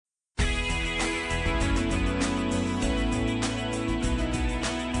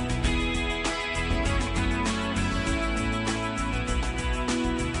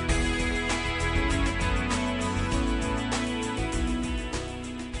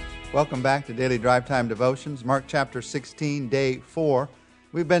Welcome back to Daily Drive Time Devotions, Mark chapter 16, day 4.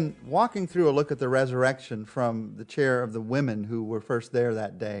 We've been walking through a look at the resurrection from the chair of the women who were first there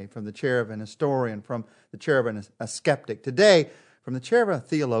that day, from the chair of an historian, from the chair of a skeptic. Today, from the chair of a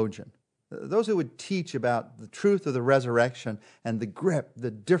theologian. Those who would teach about the truth of the resurrection and the grip, the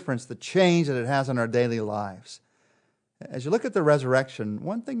difference, the change that it has on our daily lives. As you look at the resurrection,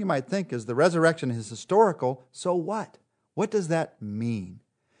 one thing you might think is the resurrection is historical, so what? What does that mean?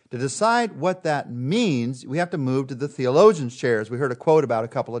 To decide what that means, we have to move to the theologian's chairs. We heard a quote about a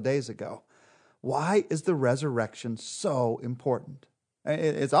couple of days ago. Why is the resurrection so important?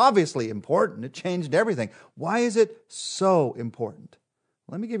 It's obviously important. It changed everything. Why is it so important?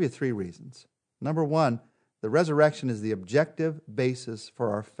 Let me give you 3 reasons. Number 1, the resurrection is the objective basis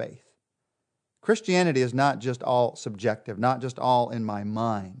for our faith. Christianity is not just all subjective, not just all in my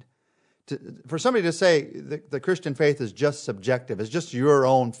mind. For somebody to say the Christian faith is just subjective, it's just your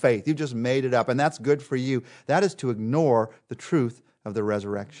own faith, you just made it up, and that's good for you, that is to ignore the truth of the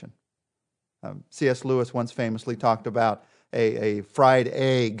resurrection. C.S. Lewis once famously talked about a fried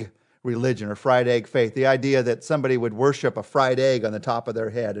egg religion or fried egg faith, the idea that somebody would worship a fried egg on the top of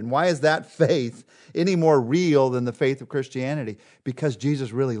their head. And why is that faith any more real than the faith of Christianity? Because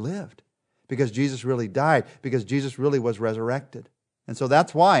Jesus really lived, because Jesus really died, because Jesus really was resurrected. And so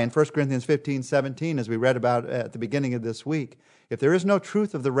that's why in 1 Corinthians 15:17, as we read about at the beginning of this week, if there is no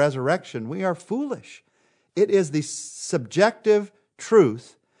truth of the resurrection, we are foolish. It is the subjective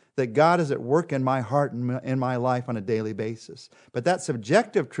truth that God is at work in my heart and in my life on a daily basis. But that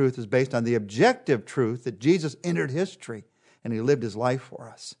subjective truth is based on the objective truth that Jesus entered history and He lived His life for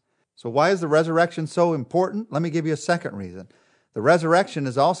us. So why is the resurrection so important? Let me give you a second reason. The resurrection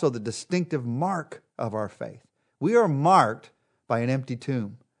is also the distinctive mark of our faith. We are marked by an empty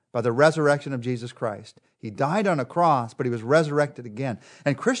tomb, by the resurrection of Jesus Christ. He died on a cross, but He was resurrected again.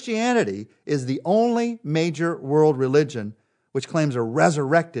 And Christianity is the only major world religion which claims a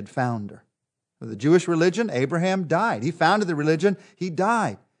resurrected founder. The Jewish religion, Abraham died. He founded the religion, he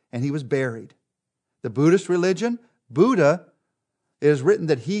died, and he was buried. The Buddhist religion, Buddha, it is written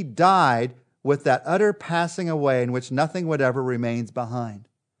that he died with that utter passing away in which nothing whatever remains behind.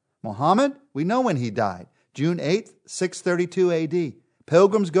 Muhammad, we know when he died. June 8th, 632 A.D.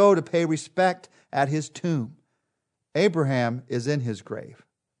 Pilgrims go to pay respect at his tomb. Abraham is in his grave.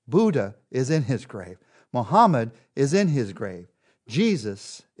 Buddha is in his grave. Muhammad is in his grave.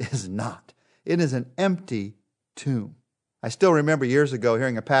 Jesus is not. It is an empty tomb. I still remember years ago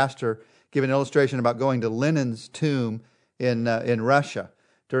hearing a pastor give an illustration about going to Lenin's tomb in Russia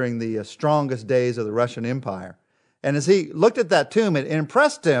during the strongest days of the Russian Empire. And as he looked at that tomb, it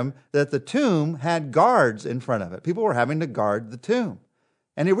impressed him that the tomb had guards in front of it. People were having to guard the tomb.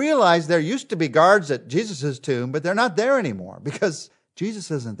 And he realized there used to be guards at Jesus' tomb, but they're not there anymore because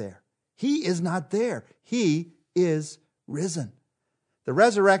Jesus isn't there. He is not there. He is risen. The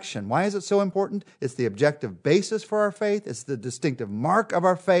resurrection, why is it so important? It's the objective basis for our faith. It's the distinctive mark of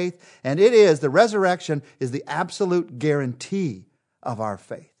our faith. And the resurrection is the absolute guarantee of our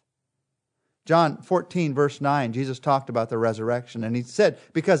faith. John 14, verse 9, Jesus talked about the resurrection, and He said,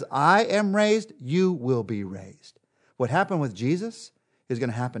 because I am raised, you will be raised. What happened with Jesus is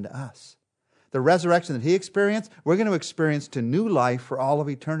going to happen to us. The resurrection that He experienced, we're going to experience to new life for all of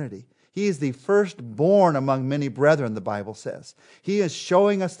eternity. He is the firstborn among many brethren, the Bible says. He is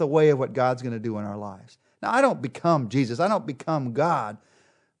showing us the way of what God's going to do in our lives. Now, I don't become Jesus. I don't become God,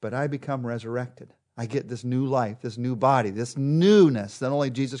 but I become resurrected. I get this new life, this new body, this newness that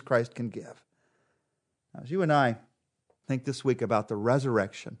only Jesus Christ can give. Now, as you and I think this week about the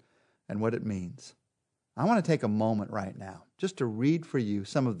resurrection and what it means, I want to take a moment right now just to read for you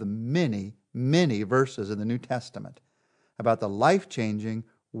some of the many, many verses in the New Testament about the life-changing,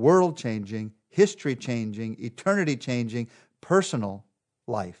 world-changing, history-changing, eternity-changing, personal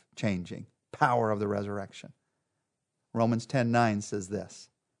life-changing power of the resurrection. Romans 10:9 says this,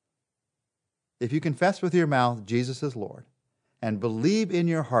 if you confess with your mouth Jesus is Lord and believe in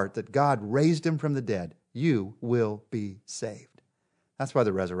your heart that God raised Him from the dead, you will be saved. That's why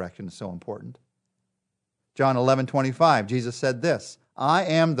the resurrection is so important. John 11:25, Jesus said this, I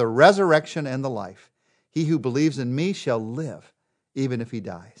am the resurrection and the life. He who believes in me shall live, even if he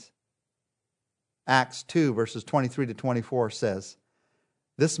dies. Acts 2, verses 23 to 24 says,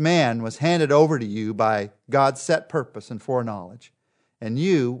 this man was handed over to you by God's set purpose and foreknowledge, and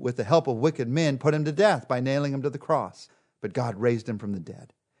you, with the help of wicked men, put him to death by nailing him to the cross. But God raised him from the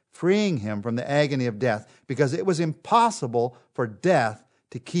dead, freeing him from the agony of death, because it was impossible for death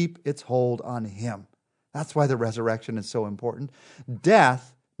to keep its hold on him. That's why the resurrection is so important.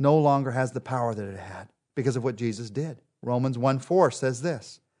 Death no longer has the power that it had because of what Jesus did. Romans 1:4 says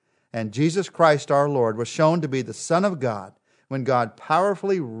this, And Jesus Christ our Lord was shown to be the Son of God when God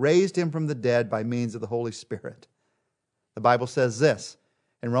powerfully raised him from the dead by means of the Holy Spirit. The Bible says this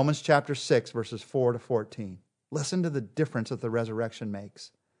in Romans chapter 6, verses 4 to 14. Listen to the difference that the resurrection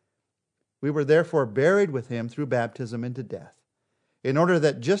makes. We were therefore buried with him through baptism into death, in order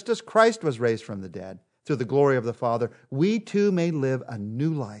that just as Christ was raised from the dead through the glory of the Father, we too may live a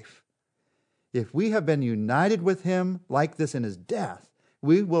new life. If we have been united with him like this in his death,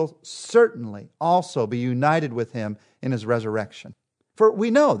 we will certainly also be united with him in his resurrection. For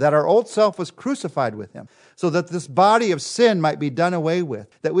we know that our old self was crucified with him, so that this body of sin might be done away with,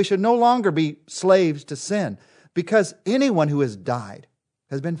 that we should no longer be slaves to sin, because anyone who has died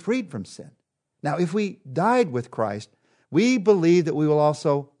has been freed from sin. Now, if we died with Christ, we believe that we will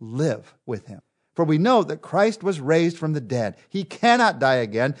also live with him. For we know that Christ was raised from the dead. He cannot die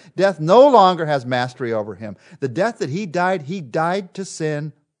again. Death no longer has mastery over him. The death that he died to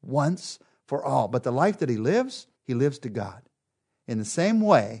sin once for all. But the life that he lives to God. In the same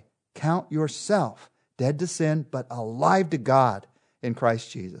way, count yourself dead to sin, but alive to God in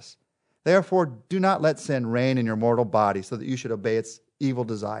Christ Jesus. Therefore, do not let sin reign in your mortal body so that you should obey its evil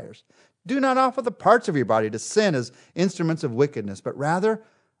desires. Do not offer the parts of your body to sin as instruments of wickedness, but rather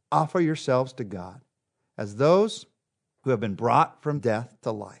offer yourselves to God as those who have been brought from death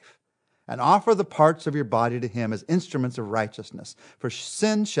to life, and offer the parts of your body to him as instruments of righteousness. For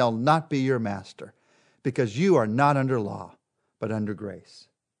sin shall not be your master, because you are not under law, but under grace.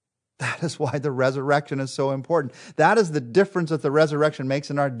 That is why the resurrection is so important. That is the difference that the resurrection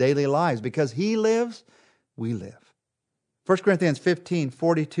makes in our daily lives. Because he lives, we live. 1 Corinthians 15,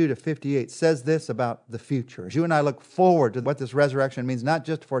 42 to 58 says this about the future. As you and I look forward to what this resurrection means, not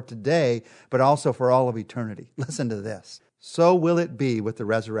just for today, but also for all of eternity. Listen to this. So will it be with the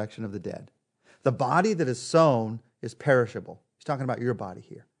resurrection of the dead. The body that is sown is perishable. He's talking about your body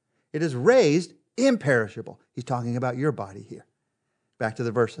here. It is raised imperishable. He's talking about your body here. Back to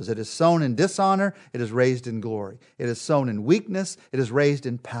the verses. It is sown in dishonor, it is raised in glory. It is sown in weakness, it is raised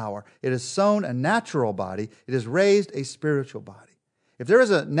in power. It is sown a natural body, it is raised a spiritual body. If there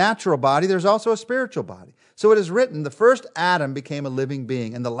is a natural body, there's also a spiritual body. So it is written, the first Adam became a living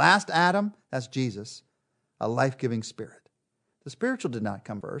being, and the last Adam, that's Jesus, a life-giving spirit. The spiritual did not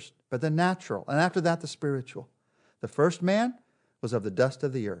come first, but the natural, and after that the spiritual. The first man was of the dust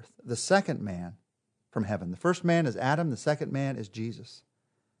of the earth. The second man from heaven. The first man is Adam, the second man is Jesus.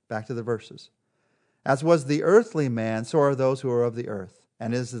 Back to the verses. As was the earthly man, so are those who are of the earth.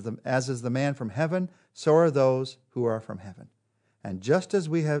 And as is the man from heaven, so are those who are from heaven. And just as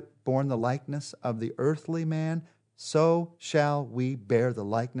we have borne the likeness of the earthly man, so shall we bear the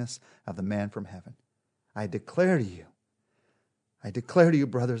likeness of the man from heaven. I declare to you,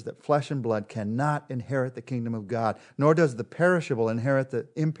 brothers, that flesh and blood cannot inherit the kingdom of God, nor does the perishable inherit the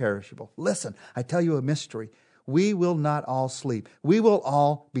imperishable. Listen, I tell you a mystery. We will not all sleep. We will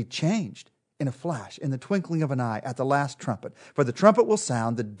all be changed in a flash, in the twinkling of an eye, at the last trumpet. For the trumpet will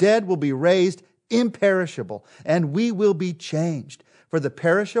sound, the dead will be raised imperishable, and we will be changed. For the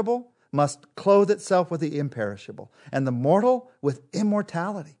perishable must clothe itself with the imperishable, and the mortal with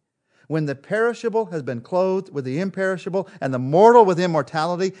immortality. When the perishable has been clothed with the imperishable and the mortal with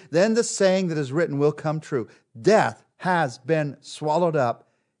immortality, then the saying that is written will come true. Death has been swallowed up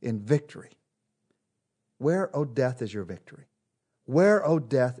in victory. Where, O death, is your victory? Where, O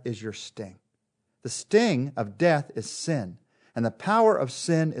death, is your sting? The sting of death is sin, and the power of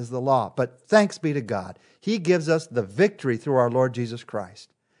sin is the law. But thanks be to God, he gives us the victory through our Lord Jesus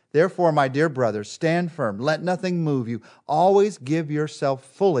Christ. Therefore, my dear brothers, stand firm. Let nothing move you. Always give yourself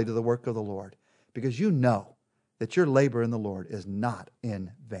fully to the work of the Lord, because you know that your labor in the Lord is not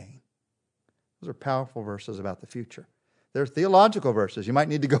in vain. Those are powerful verses about the future. They're theological verses. You might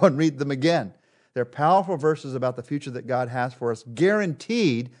need to go and read them again. They're powerful verses about the future that God has for us,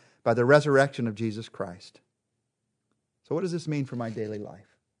 guaranteed by the resurrection of Jesus Christ. So what does this mean for my daily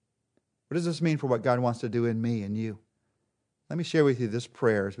life? What does this mean for what God wants to do in me and you? Let me share with you this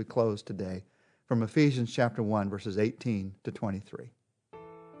prayer as we close today from Ephesians chapter 1, verses 18 to 23.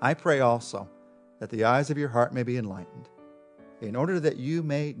 I pray also that the eyes of your heart may be enlightened, in order that you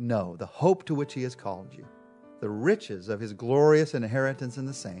may know the hope to which he has called you, the riches of his glorious inheritance in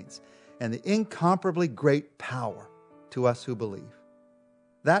the saints, and the incomparably great power to us who believe.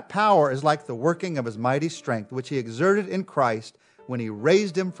 That power is like the working of his mighty strength, which he exerted in Christ when he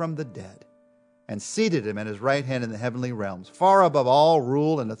raised him from the dead and seated him at his right hand in the heavenly realms, far above all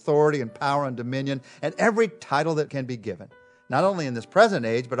rule and authority and power and dominion and every title that can be given, not only in this present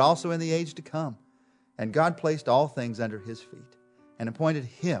age, but also in the age to come. And God placed all things under his feet and appointed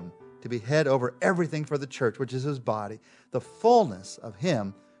him to be head over everything for the church, which is his body, the fullness of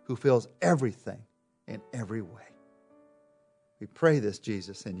him who fills everything in every way. We pray this,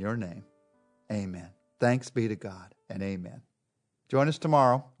 Jesus, in your name. Amen. Thanks be to God, and amen. Join us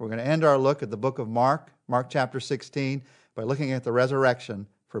tomorrow. We're going to end our look at the book of Mark, Mark chapter 16, by looking at the resurrection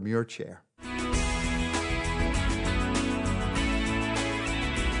from your chair.